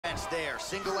defense there.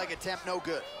 Single leg attempt, no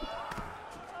good.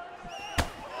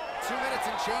 2 minutes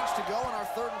and change to go in our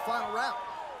third and final round.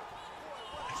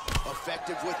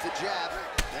 Effective with the jab,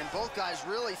 and both guys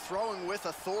really throwing with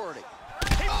authority.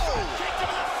 Oh! Kicked him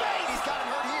in the face! He's got him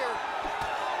hurt here.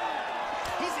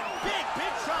 He's in big,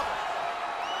 big trouble.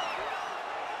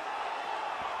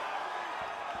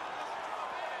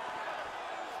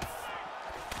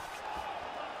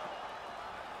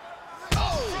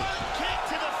 Oh! Front kick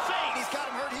to the face! He's got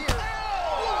him hurt here.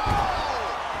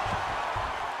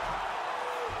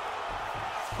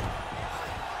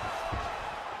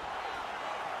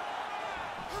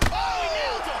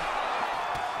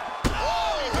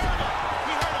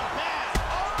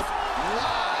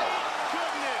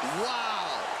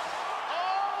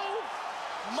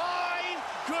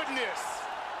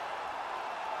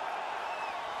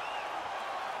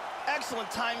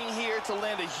 Excellent timing here to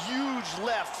land a huge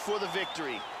left for the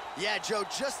victory. Yeah, Joe,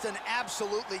 just an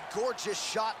absolutely gorgeous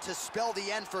shot to spell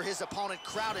the end for his opponent.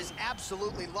 Crowd is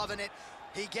absolutely loving it.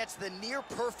 He gets the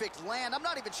near-perfect land. I'm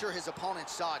not even sure his opponent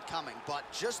saw it coming, but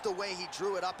just the way he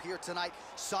drew it up here tonight,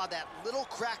 saw that little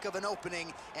crack of an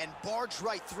opening and barged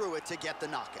right through it to get the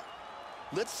knockout.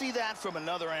 Let's see that from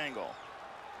another angle.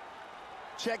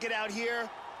 Check it out here.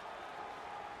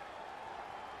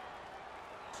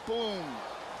 Boom.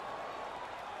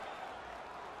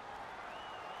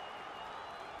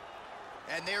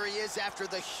 And there he is after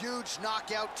the huge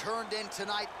knockout turned in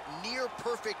tonight. Near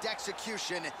perfect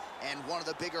execution and one of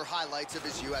the bigger highlights of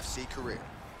his UFC career.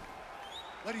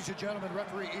 Ladies and gentlemen,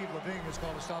 referee Yves Lavigne has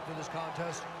called a stop to this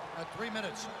contest at 3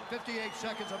 minutes, 58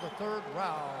 seconds of the third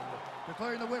round,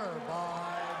 declaring the winner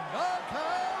by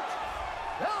knockout,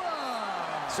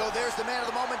 Dillon. So there's the man of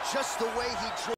the moment, just the way he drew.